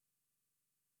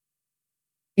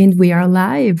And we are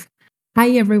live. Hi,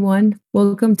 everyone.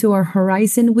 Welcome to our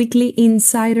Horizon Weekly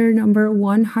Insider number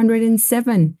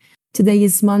 107. Today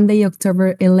is Monday,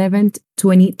 October 11th,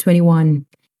 2021.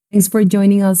 Thanks for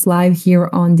joining us live here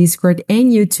on Discord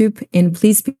and YouTube. And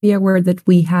please be aware that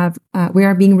we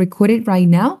are being recorded right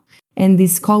now. And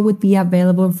this call would be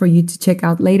available for you to check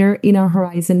out later in our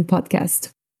Horizon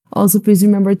podcast. Also, please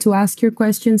remember to ask your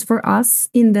questions for us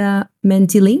in the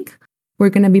Menti link. We're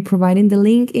going to be providing the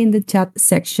link in the chat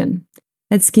section.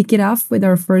 Let's kick it off with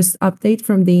our first update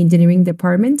from the engineering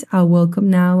department. I'll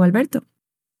welcome now Alberto.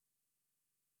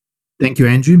 Thank you,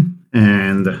 Angie.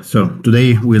 And so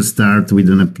today we'll start with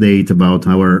an update about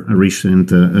our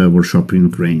recent workshop in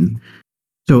Ukraine.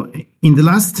 So in the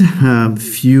last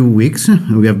few weeks,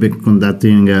 we have been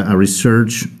conducting a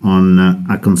research on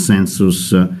a consensus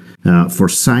for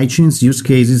sidechains use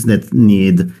cases that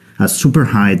need a super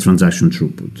high transaction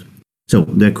throughput. So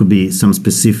there could be some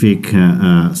specific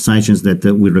sidechains that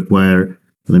will require,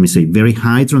 very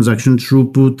high transaction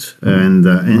throughput,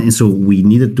 and so we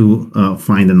needed to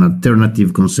find an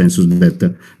alternative consensus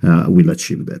that will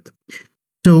achieve that.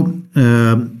 So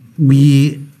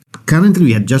we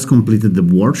had just completed the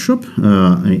workshop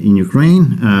in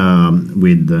Ukraine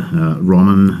with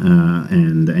Roman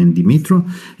and Dimitro,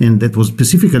 and that was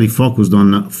specifically focused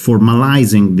on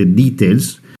formalizing the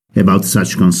details about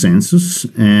such consensus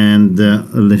and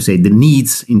the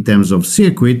needs in terms of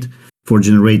circuit for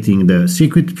generating the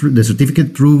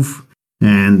certificate proof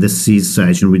and the seed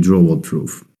sidechain withdrawal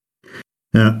proof.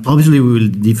 Obviously, we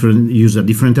will use a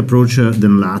different approach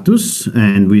than Latus,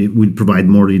 and we will provide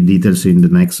more details in the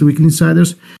next Weekly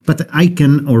Insiders. But I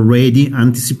can already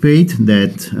anticipate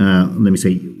that,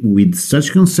 with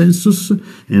such consensus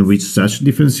and with such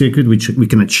different circuit, which we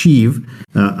can achieve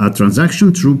a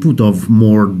transaction throughput of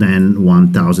more than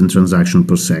 1,000 transactions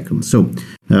per second. So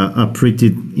a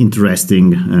pretty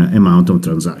interesting amount of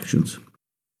transactions.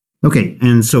 Okay,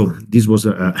 and so this was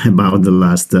about the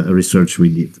last research we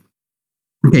did.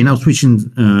 Okay, now switching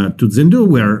to Zendoo,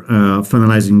 we're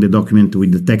finalizing the document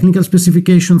with the technical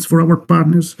specifications for our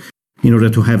partners in order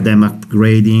to have them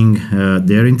upgrading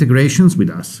their integrations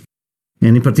with us.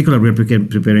 And in particular, we're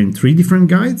preparing 3 different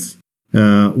guides.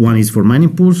 One is for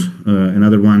mining pools,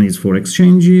 another one is for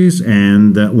exchanges,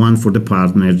 and one for the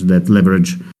partners that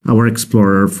leverage our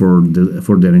Explorer for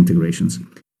their integrations.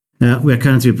 We are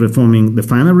currently performing the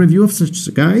final review of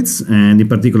such guides, and in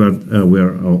particular, we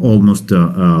are almost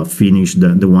finished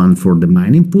the one for the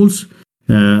mining pools,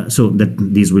 so that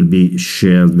this will be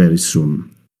shared very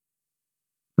soon.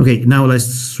 Okay, now let's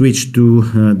switch to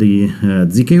the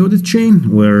ZK audit chain,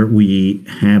 where we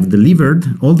have delivered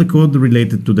all the code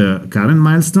related to the current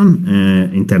milestone.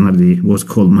 Internally, it was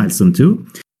called Milestone 2.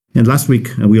 And last week,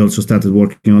 we also started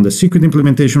working on the secret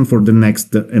implementation for the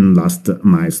next and last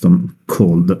milestone,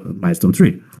 called Milestone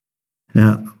 3.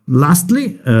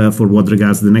 Lastly, for what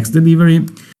regards the next delivery,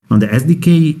 on the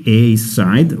SDK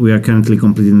side, we are currently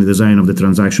completing the design of the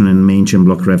transaction and main chain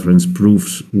block reference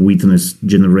proofs witness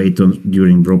generator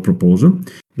during Bro proposal.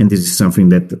 And this is something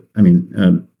that,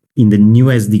 in the new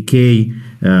SDK,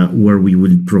 where we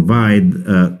will provide,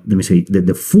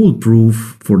 the full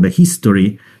proof for the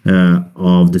history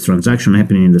of the transaction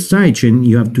happening in the sidechain,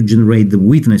 you have to generate the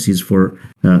witnesses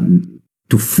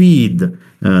to feed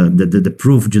the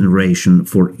proof generation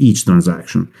for each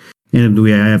transaction. And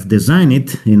we have designed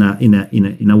it in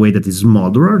a way that is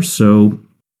modular. So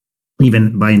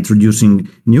even by introducing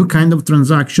new kind of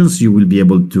transactions, you will be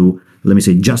able to,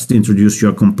 just introduce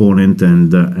your component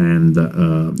and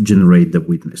generate the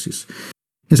witnesses.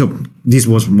 And so this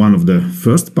was one of the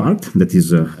first part, that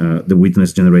is the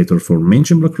witness generator for main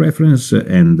chain block reference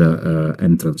and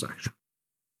transaction.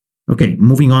 Okay,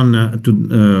 moving on to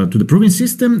the proving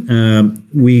system,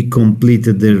 we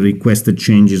completed the requested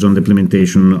changes on the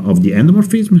implementation of the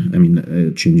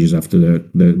endomorphism, changes after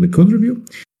the code review.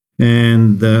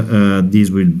 And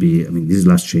these will be, these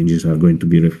last changes are going to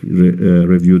be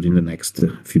reviewed in the next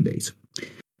few days.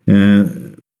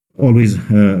 Always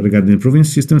regarding the proving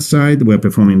system side, we're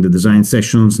performing the design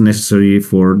sessions necessary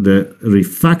for the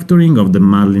refactoring of the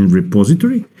Marlin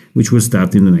repository, which will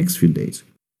start in the next few days.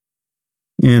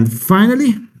 And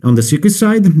finally, on the circuit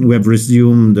side, we have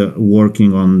resumed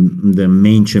working on the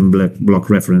main chain block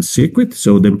reference circuit,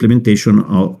 so the implementation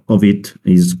of it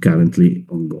is currently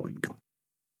ongoing.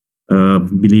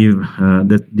 Believe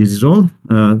that this is all.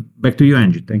 Back to you,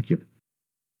 Angie. Thank you.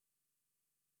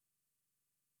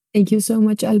 Thank you so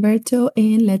much, Alberto.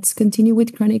 And let's continue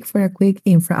with Chronic for a quick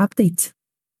infra update.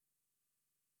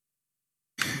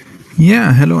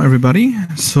 Yeah, hello everybody.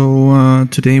 So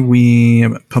today we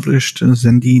published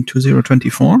Zendi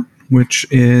 2024, which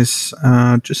is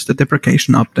just a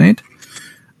deprecation update.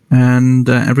 And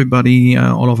everybody,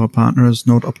 all of our partners,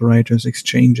 node operators,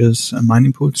 exchanges,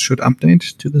 mining pools should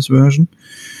update to this version.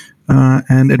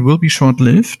 And it will be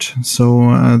short-lived.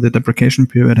 So the deprecation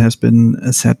period has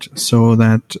been set so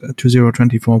that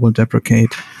 2024 will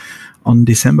deprecate on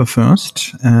December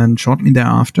 1st. And shortly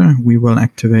thereafter, we will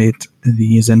activate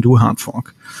the Zendoo hard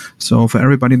fork. So for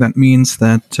everybody, that means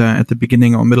that at the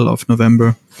beginning or middle of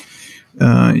November,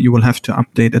 you will have to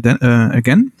update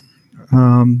again.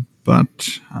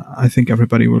 But I think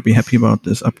everybody will be happy about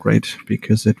this upgrade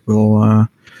because it will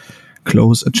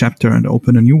close a chapter and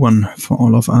open a new one for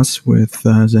all of us with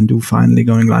Zendoo finally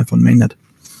going live on mainnet.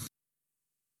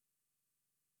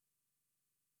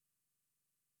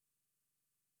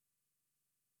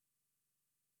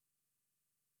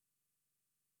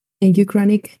 Thank you,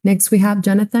 Chronic. Next, we have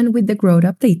Jonathan with the growth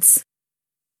updates.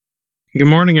 Good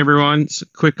morning, everyone. It's a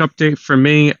quick update from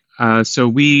me. So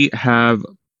we have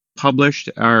published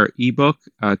our ebook.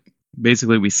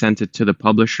 Basically, we sent it to the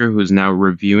publisher who's now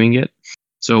reviewing it.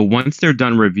 So once they're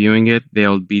done reviewing it,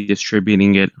 they'll be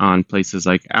distributing it on places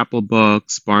like Apple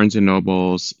Books, Barnes &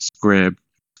 Nobles,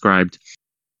 Scribd,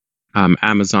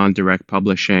 Amazon Direct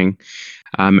Publishing.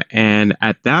 And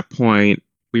at that point,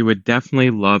 we would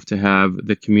definitely love to have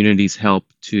the community's help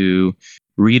to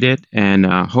read it and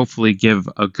hopefully give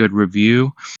a good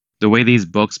review. The way these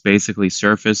books basically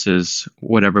surface is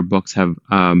whatever books have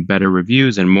better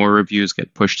reviews and more reviews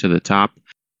get pushed to the top.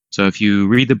 So if you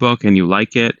read the book and you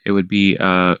like it, it would be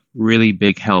a really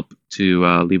big help to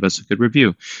leave us a good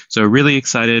review. So really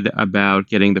excited about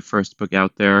getting the first book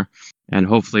out there. And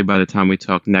hopefully by the time we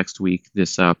talk next week,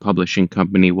 this publishing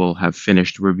company will have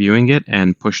finished reviewing it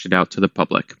and pushed it out to the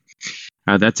public.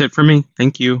 That's it for me.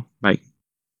 Thank you. Bye.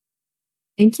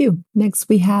 Thank you. Next,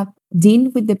 we have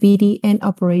Dean with the BD and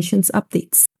operations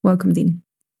updates. Welcome, Dean.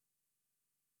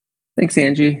 Thanks,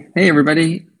 Angie. Hey,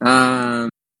 everybody.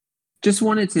 Just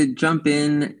wanted to jump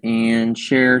in and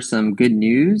share some good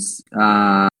news.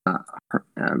 I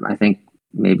think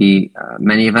maybe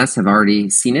many of us have already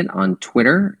seen it on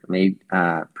Twitter, made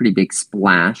a pretty big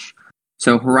splash.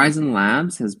 So Horizen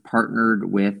Labs has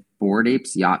partnered with Bored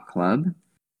Apes Yacht Club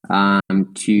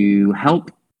to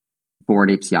help Bored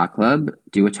Apes Yacht Club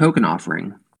do a token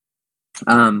offering.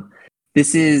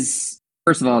 This is,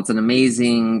 first of all, it's an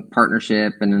amazing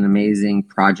partnership and an amazing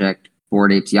project.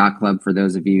 Bored Apes Yacht Club, for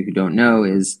those of you who don't know,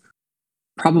 is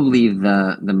probably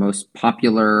the most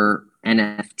popular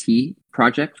NFT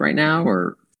project right now,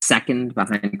 or second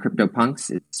behind CryptoPunks.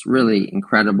 It's really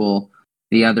incredible.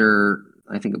 The other,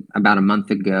 I think about a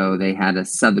month ago, they had a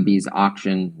Sotheby's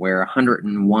auction where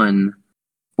 101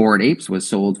 Bored Apes was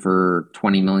sold for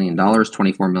 $20 million,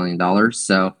 $24 million.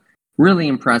 So really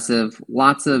impressive.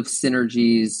 Lots of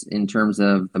synergies in terms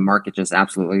of the market just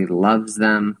absolutely loves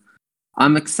them.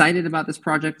 I'm excited about this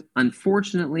project.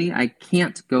 Unfortunately, I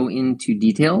can't go into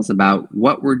details about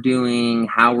what we're doing,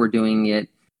 how we're doing it.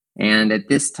 And at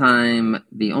this time,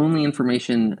 the only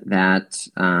information that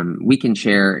we can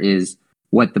share is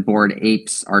what the Bored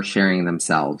Apes are sharing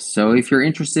themselves. So if you're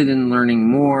interested in learning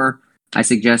more, I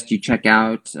suggest you check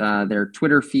out their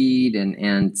Twitter feed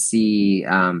and see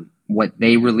what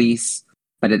they release.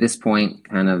 But at this point,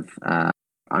 kind of,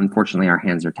 unfortunately, our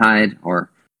hands are tied, or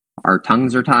our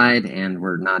tongues are tied, and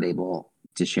we're not able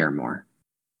to share more.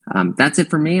 That's it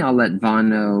for me. I'll let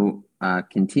Vano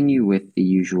continue with the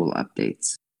usual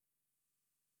updates.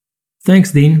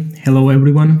 Thanks, Dean. Hello,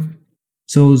 everyone.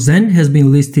 So Zen has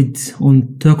been listed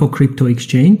on Toko Crypto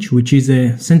Exchange, which is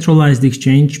a centralized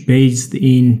exchange based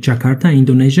in Jakarta,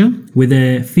 Indonesia, with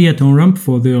a fiat on-ramp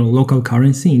for their local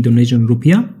currency, Indonesian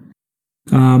rupiah.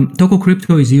 Toko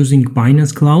Crypto is using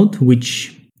Binance Cloud,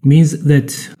 which means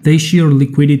that they share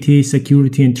liquidity,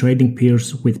 security, and trading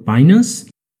peers with Binance.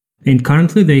 And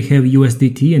currently they have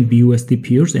USDT and BUSD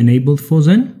peers enabled for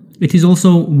Zen. It is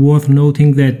also worth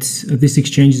noting that this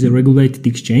exchange is a regulated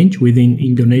exchange within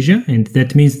Indonesia, and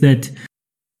that means that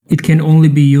it can only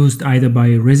be used either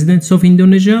by residents of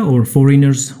Indonesia or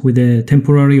foreigners with a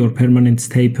temporary or permanent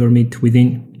stay permit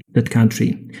within that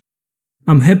country.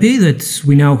 I'm happy that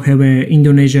we now have an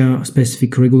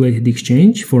Indonesia-specific regulated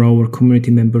exchange for our community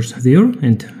members there,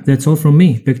 and that's all from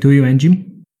me. Back to you, Angie.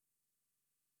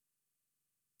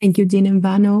 Thank you, Dean and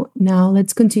Vano. Now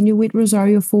let's continue with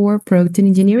Rosario for Product and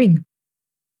Engineering.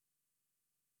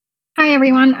 Hi,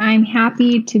 everyone. I'm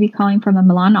happy to be calling from the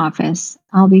Milan office.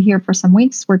 I'll be here for some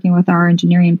weeks working with our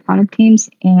engineering and product teams,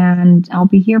 and I'll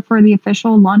be here for the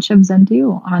official launch of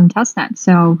Zendoo on testnet.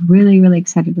 So really, really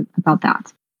excited about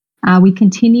that. We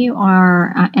continue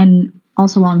and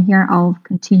also while I'm here, I'll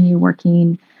continue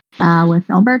working with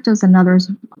Alberto's and others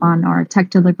on our tech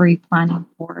delivery planning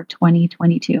for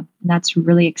 2022. And that's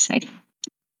really exciting.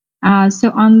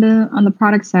 So on the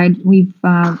product side, we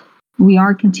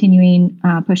are continuing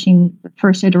pushing the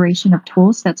first iteration of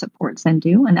tools that support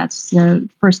Zendoo, and that's the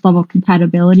first level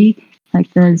compatibility,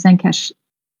 like the Zencash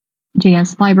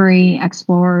JS library,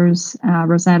 Explorers,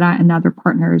 Rosetta, and other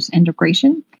partners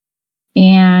integration.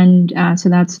 And so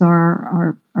that's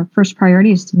our first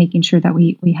priority, is to making sure that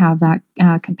we have that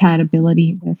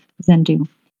compatibility with Zendoo.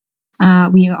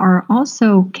 We are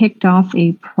also kicked off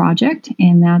a project,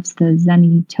 and that's the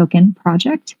Zenny token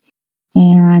project.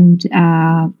 And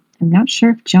I'm not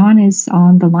sure if John is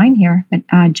on the line here, but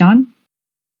John,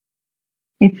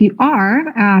 if you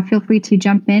are, feel free to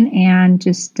jump in and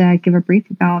just give a brief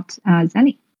about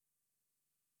Zenny.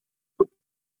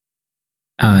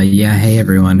 Yeah, hey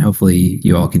everyone. Hopefully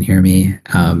you all can hear me.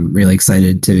 Really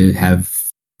excited to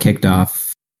have kicked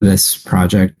off this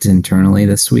project internally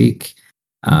this week.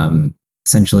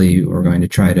 Essentially, we're going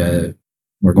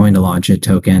to launch a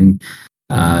token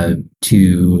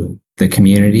to the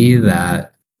community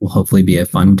that will hopefully be a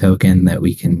fun token that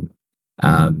we can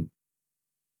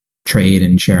trade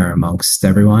and share amongst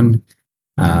everyone.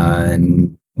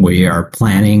 And we are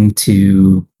planning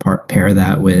to pair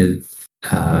that with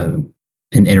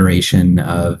an iteration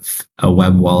of a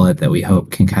web wallet that we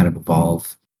hope can kind of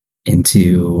evolve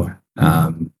into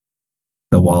the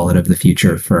wallet of the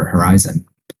future for Horizen.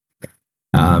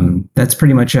 That's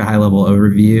pretty much a high-level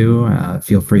overview.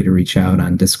 Feel free to reach out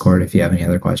on Discord if you have any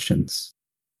other questions.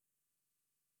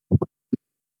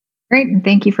 Great, and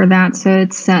thank you for that. So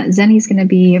it's Zenny's going to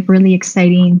be a really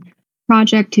exciting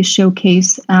project to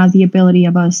showcase the ability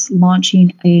of us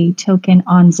launching a token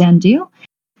on Zendoo.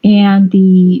 And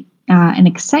an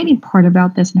exciting part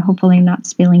about this, and hopefully not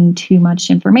spilling too much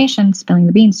information, spilling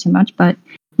the beans too much, but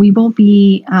we will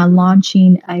be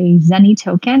launching a Zenny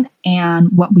token.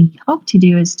 And what we hope to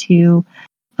do is to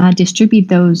distribute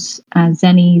those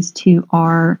Zennies to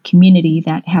our community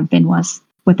that have been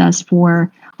with us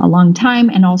for a long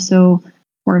time, and also, of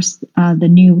course, the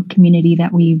new community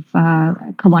that we've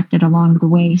collected along the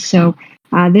way. So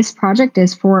this project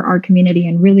is for our community,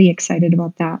 and really excited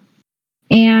about that.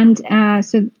 And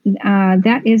so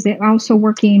that is it. Also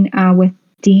working with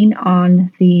Dean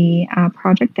on the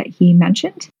project that he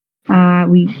mentioned.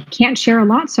 We can't share a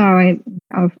lot, so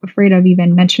I'm afraid of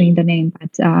even mentioning the name.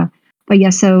 But yeah,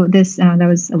 so this that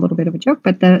was a little bit of a joke.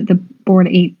 But the Bored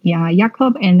Ape Yacht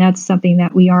Club, and that's something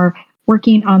that we are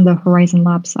working on the Horizen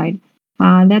Lab side.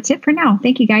 That's it for now.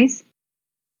 Thank you, guys.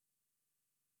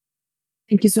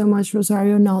 Thank you so much,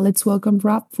 Rosario. Now let's welcome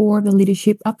Rob for the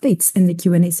leadership updates and the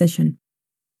Q&A session.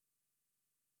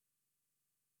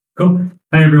 Cool.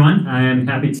 Hi, everyone. I am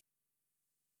happy to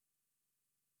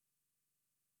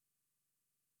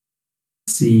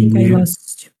see you.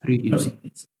 Are you using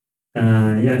this?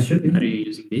 Yeah, it should be. Are you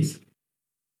using this?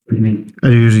 What do you mean?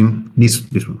 Are you using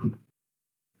this one?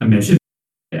 I mean, I should.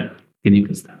 Yeah. Can you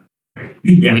please stop?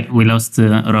 Yeah. We lost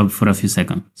Rob for a few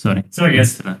seconds. Sorry. Sorry,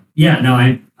 yes. Yeah, no,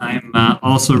 I'm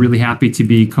also really happy to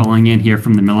be calling in here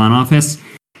from the Milan office.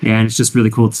 And it's just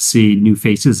really cool to see new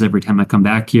faces every time I come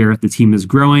back here. The team is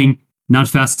growing, not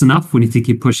fast enough. We need to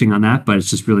keep pushing on that, but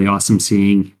it's just really awesome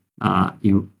seeing,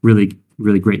 really,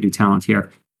 really great new talent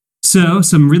here. So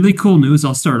some really cool news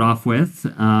I'll start off with.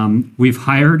 We've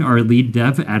hired our lead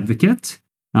dev advocate,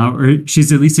 or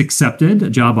she's at least accepted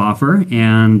a job offer.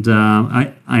 And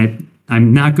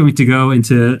I'm not going to go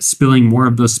into spilling more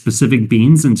of those specific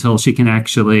beans until she can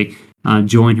actually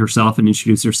join herself and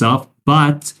introduce herself.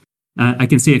 But I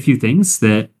can say a few things,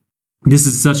 that this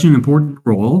is such an important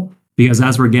role, because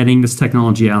as we're getting this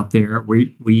technology out there,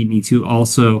 we need to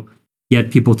also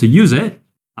get people to use it,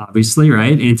 obviously,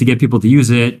 right? And to get people to use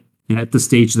it at the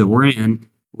stage that we're in,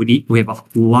 we have a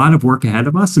lot of work ahead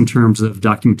of us in terms of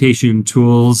documentation,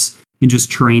 tools, and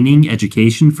just training,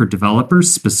 education for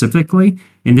developers specifically.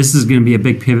 And this is going to be a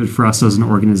big pivot for us as an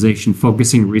organization,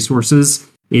 focusing resources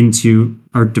into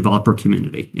our developer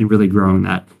community and really growing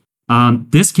that.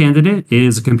 This candidate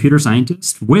is a computer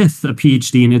scientist with a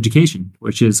PhD in education,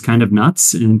 which is kind of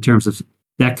nuts in terms of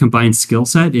that combined skill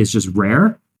set is just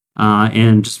rare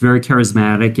and just very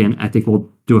charismatic. And I think we'll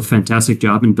do a fantastic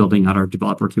job in building out our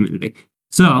developer community.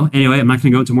 So anyway, I'm not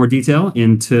going to go into more detail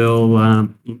until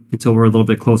we're a little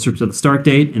bit closer to the start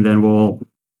date, and then we'll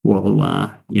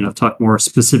talk more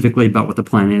specifically about what the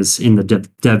plan is in the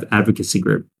dev advocacy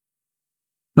group.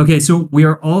 Okay, so we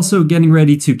are also getting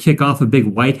ready to kick off a big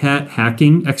white hat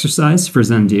hacking exercise for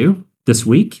Zendoo this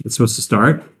week. It's supposed to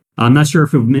start. I'm not sure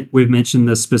if we've mentioned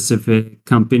the specific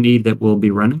company that will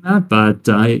be running that, but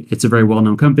it's a very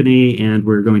well-known company, and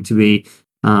we're going to be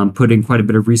putting quite a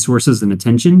bit of resources and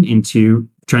attention into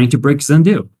trying to break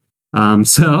Zendoo.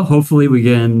 So hopefully we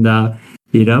can,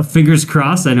 fingers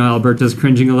crossed. I know Alberto's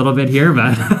cringing a little bit here,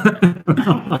 but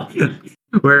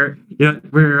we're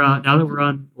now that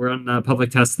we're on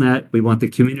public testnet, we want the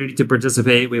community to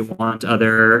participate. We want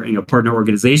other partner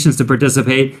organizations to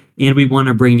participate, and we want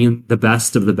to bring in the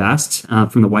best of the best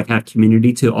from the White Hat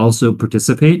community to also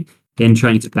participate in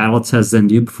trying to battle test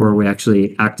Zendoo before we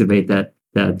actually activate that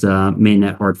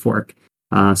mainnet hard fork.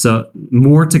 So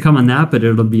more to come on that, but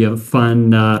it'll be a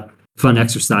fun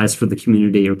exercise for the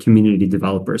community or community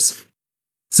developers.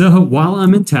 So while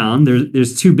I'm in town,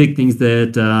 there's two big things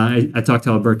that I talked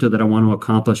to Alberto that I want to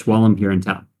accomplish while I'm here in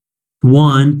town.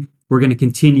 One, we're going to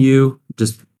continue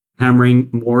just hammering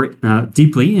more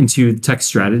deeply into tech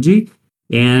strategy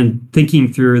and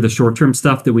thinking through the short-term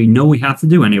stuff that we know we have to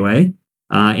do anyway.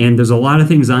 And there's a lot of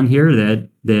things on here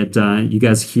that you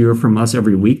guys hear from us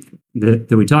every week that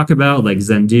we talk about, like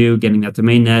Zendoo, getting that to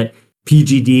mainnet,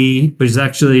 PGD, which is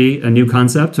actually a new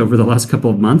concept over the last couple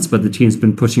of months, but the team's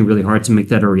been pushing really hard to make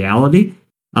that a reality.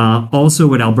 Also,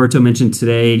 what Alberto mentioned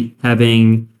today,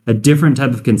 having a different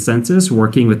type of consensus,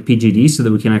 working with PGD so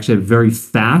that we can actually have very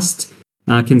fast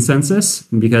consensus.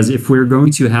 Because if we're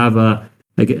going to have a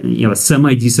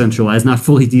semi-decentralized, not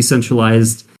fully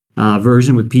decentralized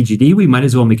version with PGD, we might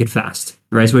as well make it fast,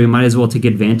 right? So we might as well take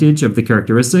advantage of the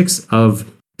characteristics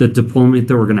of the deployment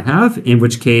that we're going to have, in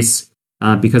which case,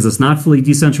 because it's not fully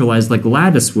decentralized like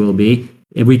Lattice will be,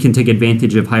 and we can take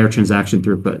advantage of higher transaction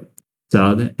throughput.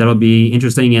 So that'll be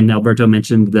interesting. And Alberto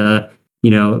mentioned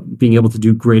being able to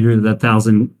do greater than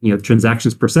 1,000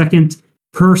 transactions per second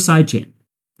per sidechain,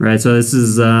 right? So this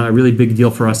is a really big deal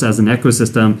for us as an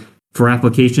ecosystem. For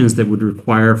applications that would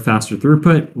require faster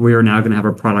throughput, we are now going to have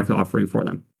a product offering for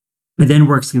them. And then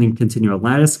we're going to continue at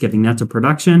Lattice, getting that to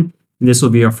production. And this will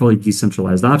be our fully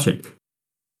decentralized option.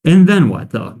 And then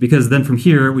what, though? Because then from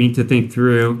here, we need to think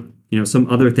through, some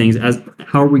other things as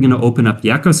how are we going to open up the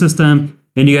ecosystem?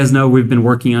 And you guys know we've been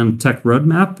working on tech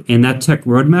roadmap, and that tech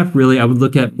roadmap really I would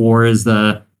look at more as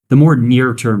the more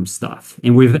near-term stuff.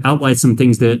 And we've outlined some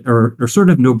things that are sort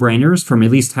of no-brainers from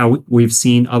at least how we've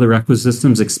seen other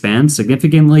ecosystems expand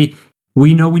significantly.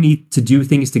 We know we need to do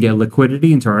things to get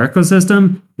liquidity into our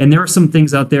ecosystem. And there are some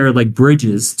things out there like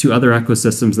bridges to other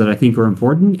ecosystems that I think are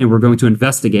important. And we're going to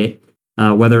investigate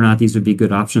whether or not these would be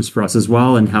good options for us as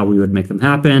well and how we would make them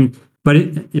happen. But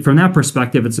from that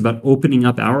perspective, it's about opening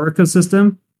up our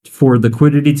ecosystem for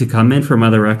liquidity to come in from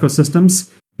other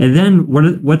ecosystems. And then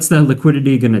what's that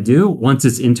liquidity going to do once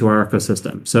it's into our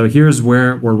ecosystem? So here's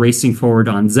where we're racing forward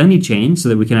on ZennyChain so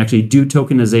that we can actually do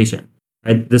tokenization.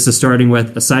 Right? This is starting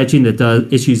with a sidechain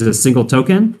that issues a single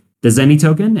token, the Zenny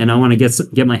token, and I want to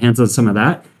get my hands on some of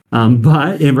that. And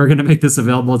we're going to make this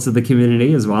available to the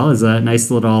community as well as a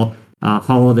nice little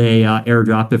holiday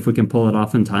airdrop if we can pull it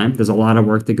off in time. There's a lot of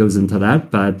work that goes into that,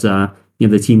 but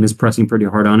the team is pressing pretty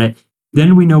hard on it.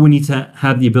 Then we know we need to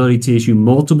have the ability to issue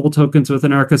multiple tokens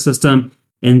within our ecosystem.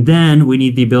 And then we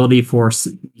need the ability for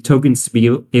tokens to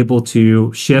be able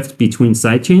to shift between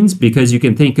sidechains, because you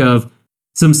can think of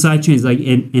some sidechains like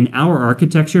in our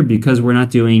architecture, because we're not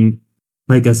doing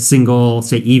like a single,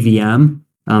 say, EVM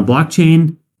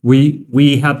blockchain,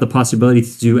 we have the possibility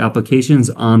to do applications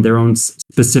on their own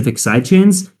specific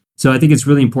sidechains. So I think it's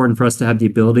really important for us to have the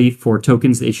ability for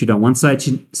tokens issued on one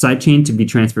sidechain to be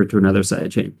transferred to another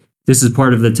sidechain. This is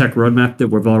part of the tech roadmap that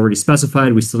we've already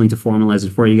specified. We still need to formalize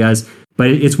it for you guys. But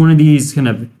it's one of these kind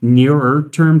of nearer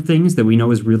term things that we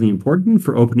know is really important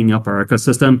for opening up our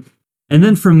ecosystem. And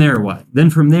then from there, what?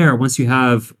 Then from there, once you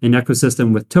have an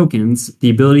ecosystem with tokens, the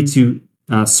ability to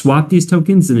swap these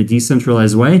tokens in a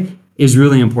decentralized way is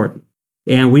really important.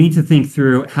 And we need to think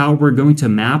through how we're going to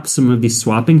map some of these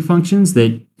swapping functions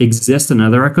that exist in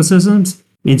other ecosystems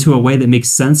into a way that makes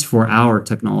sense for our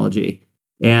technology.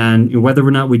 And whether or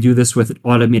not we do this with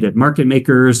automated market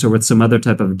makers or with some other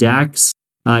type of DAX,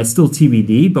 it's still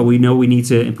TBD, but we know we need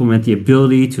to implement the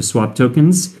ability to swap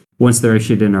tokens once they're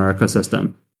issued in our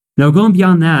ecosystem. Now, going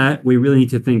beyond that, we really need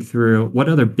to think through what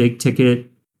other big ticket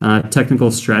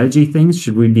technical strategy things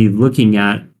should we be looking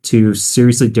at to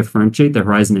seriously differentiate the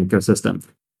Horizen ecosystem.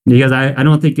 Because I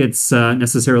don't think it's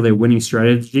necessarily a winning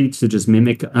strategy to just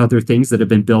mimic other things that have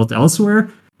been built elsewhere.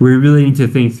 We really need to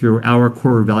think through our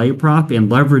core value prop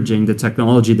and leveraging the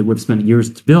technology that we've spent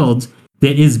years to build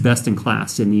that is best in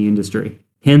class in the industry.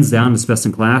 Hands down, it's best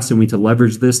in class, and we need to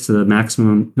leverage this to the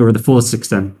maximum or the fullest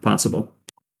extent possible.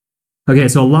 Okay,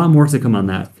 so a lot more to come on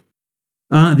that.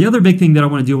 The other big thing that I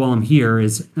want to do while I'm here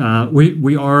is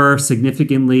we are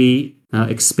significantly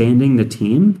expanding the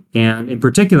team, and in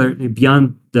particular,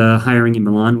 beyond the hiring in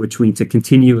Milan, which we need to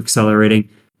continue accelerating,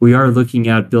 we are looking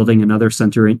at building another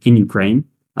center in Ukraine.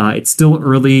 It's still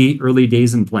early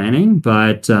days in planning,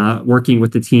 but working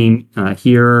with the team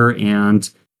here and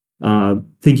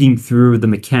thinking through the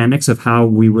mechanics of how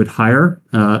we would hire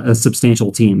a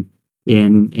substantial team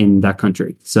in that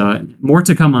country. So more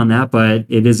to come on that, but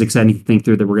it is exciting to think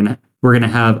through that we're gonna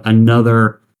have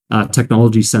another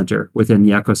technology center within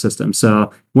the ecosystem.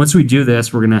 So once we do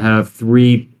this, we're gonna have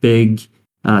 3 big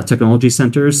technology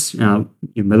centers: in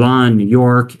Milan, New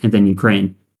York, and then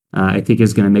Ukraine. I think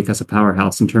is going to make us a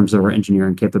powerhouse in terms of our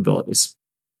engineering capabilities.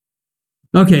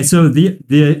 Okay, so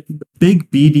the big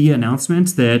BD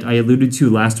announcement that I alluded to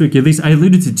last week, at least I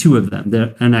alluded to 2 of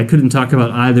them, and I couldn't talk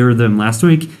about either of them last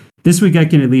week. This week I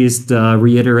can at least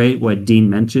reiterate what Dean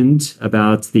mentioned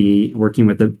about the working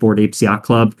with the Bored Apes Yacht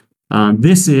Club.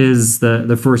 This is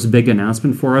the first big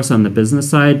announcement for us on the business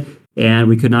side, and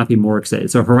we could not be more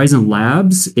excited. So Horizon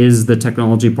Labs is the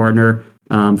technology partner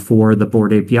for the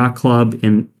Bored Ape Yacht Club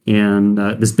and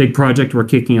this big project we're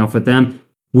kicking off with them.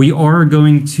 We are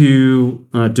going to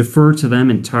defer to them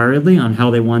entirely on how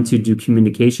they want to do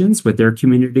communications with their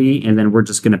community, and then we're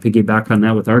just going to piggyback on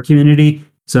that with our community.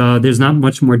 So there's not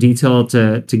much more detail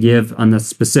to give on the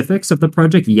specifics of the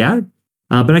project yet,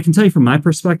 but I can tell you from my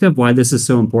perspective why this is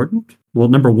so important. Well,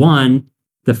 number one,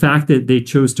 the fact that they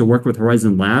chose to work with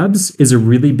Horizon Labs is a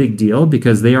really big deal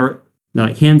because they are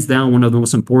hands down one of the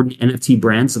most important NFT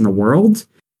brands in the world.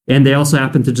 And they also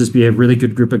happen to just be a really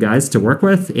good group of guys to work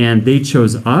with. And they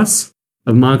chose us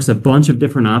amongst a bunch of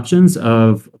different options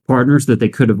of partners that they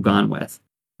could have gone with.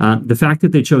 The fact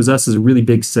that they chose us is a really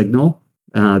big signal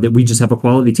that we just have a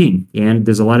quality team. And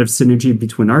there's a lot of synergy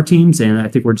between our teams. And I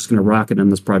think we're just going to rock it on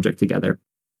this project together.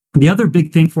 The other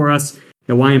big thing for us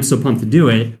and why I'm so pumped to do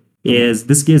it is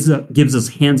this gives us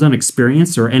hands-on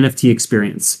experience or NFT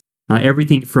experience.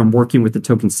 Everything from working with the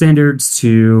token standards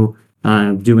to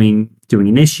doing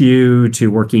an issue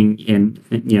to working in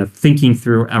thinking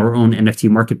through our own NFT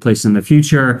marketplace in the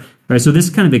future. Right, so this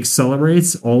kind of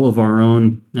accelerates all of our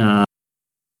own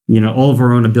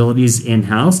abilities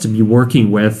in-house to be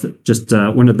working with just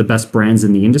one of the best brands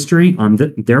in the industry on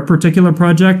their particular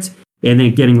project, and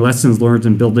then getting lessons learned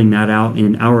and building that out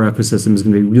in our ecosystem is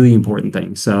going to be a really important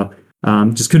thing. So.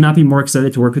 Just could not be more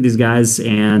excited to work with these guys,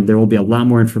 and there will be a lot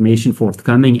more information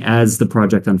forthcoming as the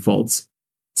project unfolds.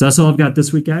 So that's all I've got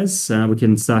this week, guys. We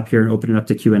can stop here and open it up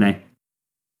to Q&A.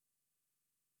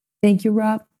 Thank you,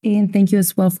 Rob, and thank you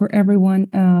as well for everyone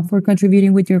for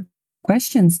contributing with your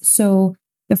questions. So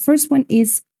the first one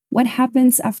is, what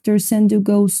happens after Zendu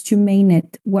goes to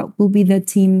mainnet? What will be the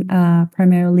team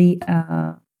primary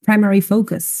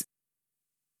focus?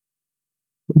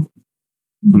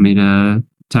 Want me to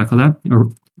tackle that,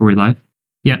 or are we live?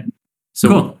 Yeah. So,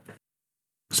 cool.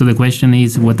 So the question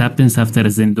is, what happens after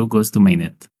Zendu goes to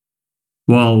mainnet?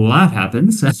 Well, a lot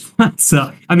happens.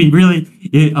 So, I mean, really,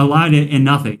 a lot and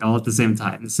nothing all at the same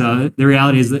time. So the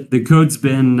reality is that the code's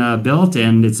been built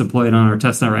and it's deployed on our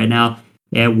testnet right now.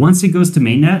 And once it goes to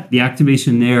mainnet, the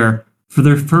activation there, for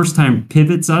the first time,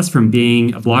 pivots us from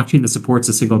being a blockchain that supports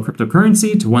a single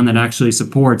cryptocurrency to one that actually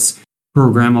supports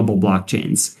programmable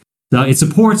blockchains. So it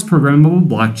supports programmable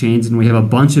blockchains, and we have a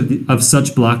bunch of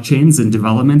such blockchains in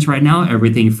development right now,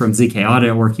 everything from ZK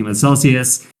Audit working with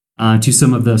Celsius to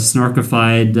some of the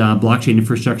snarkified blockchain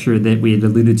infrastructure that we had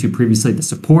alluded to previously that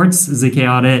supports ZK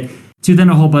Audit, to then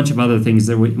a whole bunch of other things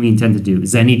that we intend to do,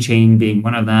 ZennyChain being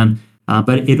one of them.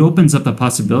 But it opens up the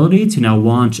possibility to now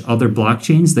launch other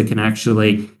blockchains that can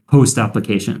actually host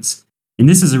applications. And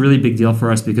this is a really big deal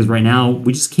for us because right now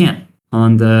we just can't.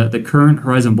 On the current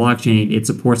Horizon blockchain, it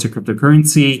supports a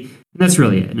cryptocurrency, and that's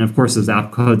really it. And of course, there's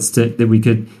app codes that we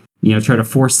could try to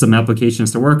force some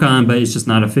applications to work on, but it's just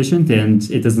not efficient and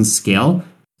it doesn't scale.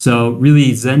 So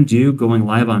really, Zendu going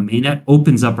live on mainnet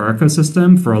opens up our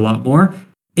ecosystem for a lot more.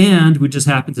 And we just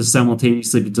happen to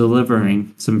simultaneously be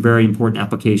delivering some very important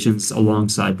applications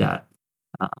alongside that.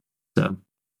 So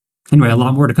anyway, a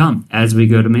lot more to come as we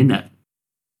go to mainnet.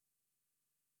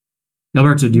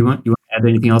 Alberto, do you want to add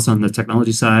anything else on the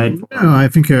technology side? No, I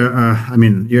think,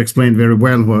 you explained very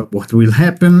well what will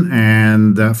happen.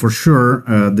 And for sure,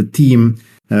 the team,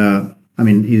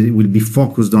 it will be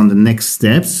focused on the next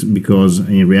steps because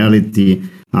in reality,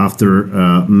 after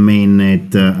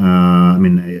mainnet,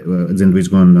 Zendu is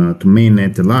going to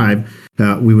mainnet live.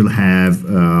 We will have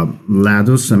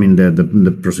Latus,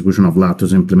 the prosecution of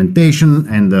Latus implementation,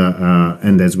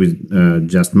 and as we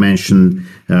just mentioned,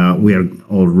 we are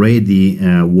already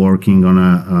working on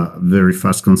a very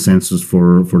fast consensus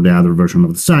for the other version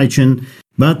of the sidechain.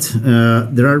 But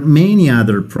there are many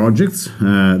other projects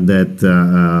that,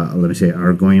 let me say,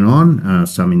 are going on.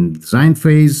 Some in the design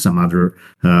phase, some other,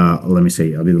 let me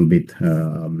say, a little bit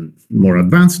more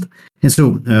advanced. And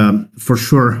so, for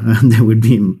sure, there will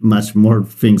be much more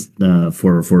things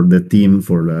for the team,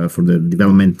 for the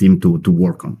development team to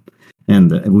work on,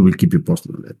 and we will keep you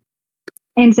posted on that.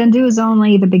 And Zendoo is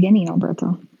only the beginning,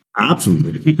 Alberto.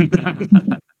 Absolutely.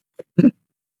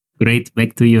 Great.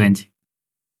 Back to you, Angie.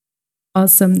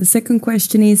 Awesome. The second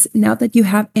question is, now that you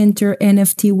have entered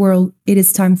NFT world, it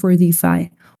is time for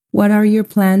DeFi. What are your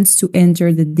plans to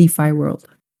enter the DeFi world?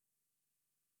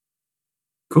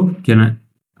 Cool. Can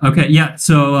I? Okay. Yeah.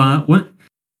 So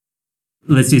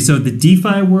let's see. So the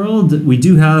DeFi world, we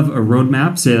do have a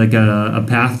roadmap, say like a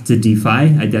path to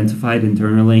DeFi identified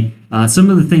internally. Some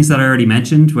of the things that I already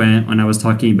mentioned when I was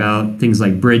talking about things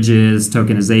like bridges,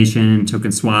 tokenization,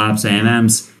 token swaps,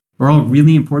 AMMs, are all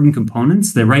really important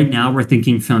components that right now we're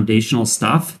thinking foundational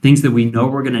stuff, things that we know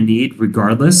we're going to need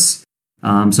regardless.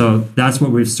 So that's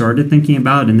what we've started thinking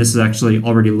about. And this is actually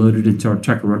already loaded into our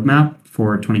tech roadmap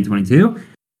for 2022.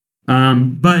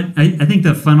 But I think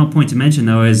the final point to mention,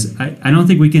 though, is I don't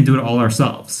think we can do it all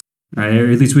ourselves, right?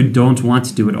 Or at least we don't want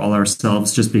to do it all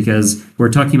ourselves just because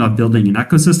we're talking about building an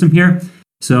ecosystem here.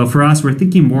 So for us, we're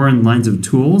thinking more in lines of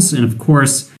tools. And of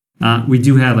course, we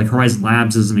do have like Horizen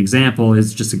Labs as an example,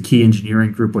 is just a key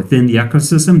engineering group within the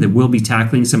ecosystem that will be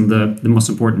tackling some of the most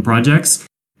important projects.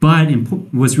 But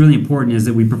what's really important is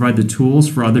that we provide the tools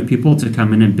for other people to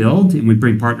come in and build, and we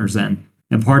bring partners in,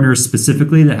 and partners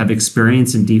specifically that have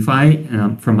experience in DeFi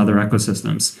from other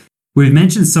ecosystems. We've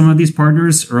mentioned some of these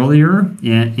partners earlier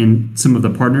in some of the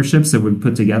partnerships that we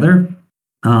put together.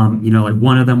 Like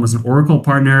one of them was an Oracle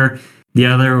partner. The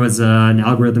other was an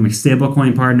algorithmic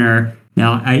stablecoin partner.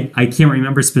 Now, I can't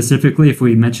remember specifically if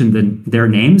we mentioned their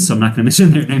names, so I'm not going to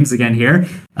mention their names again here.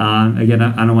 Again,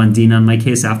 I don't want Dean on my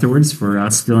case afterwards for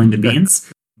spilling the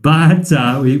beans. But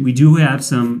we do have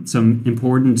some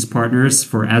important partners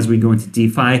for as we go into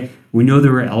DeFi. We know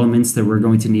there are elements that we're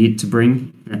going to need to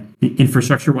bring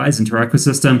infrastructure-wise into our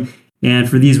ecosystem. And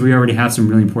for these, we already have some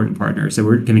really important partners. So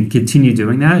we're going to continue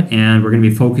doing that, and we're going to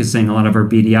be focusing a lot of our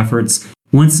BD efforts.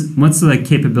 Once the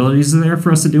capabilities are there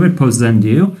for us to do it,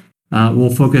 post-Zendoo,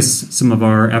 we'll focus some of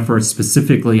our efforts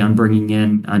specifically on bringing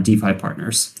in DeFi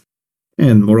partners.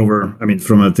 And moreover, I mean,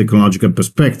 from a technological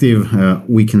perspective,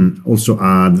 we can also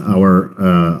add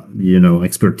our,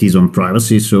 expertise on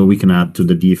privacy. So we can add to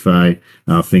the DeFi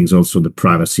things also the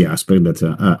privacy aspect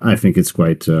that I think it's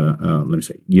quite, let me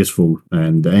say, useful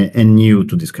and new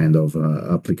to this kind of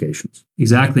applications.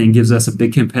 Exactly, and gives us a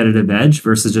big competitive edge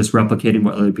versus just replicating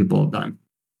what other people have done.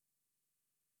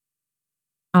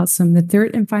 Awesome. The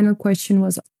third and final question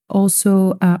was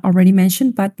also already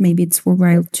mentioned, but maybe it's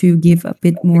worthwhile to give a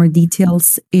bit more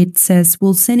details. It says,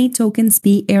 will Zenny tokens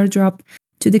be airdropped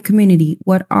to the community?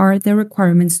 What are the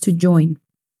requirements to join?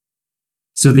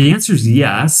 So the answer is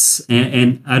yes.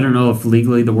 And I don't know if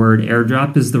legally the word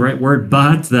airdrop is the right word,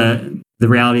 but the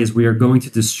reality is we are going to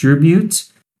distribute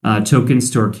tokens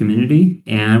to our community,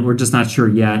 and we're just not sure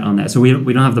yet on that. So we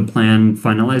don't have the plan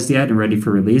finalized yet and ready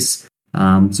for release.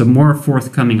 So more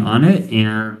forthcoming on it,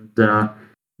 and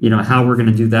how we're going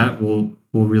to do that will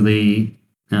really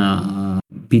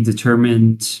be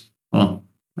determined. Well,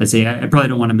 let's say I probably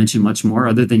don't want to mention much more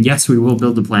other than yes, we will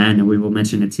build a plan and we will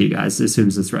mention it to you guys as soon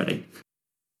as it's ready.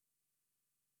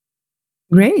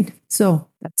 Great. So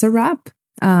that's a wrap.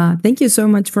 Thank you so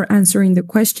much for answering the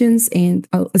questions, and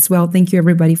as well, thank you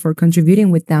everybody for contributing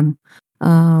with them.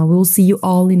 We'll see you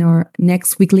all in our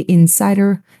next Weekly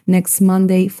Insider next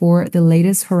Monday for the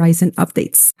latest Horizen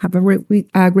updates. Have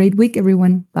a great week,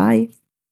 everyone. Bye.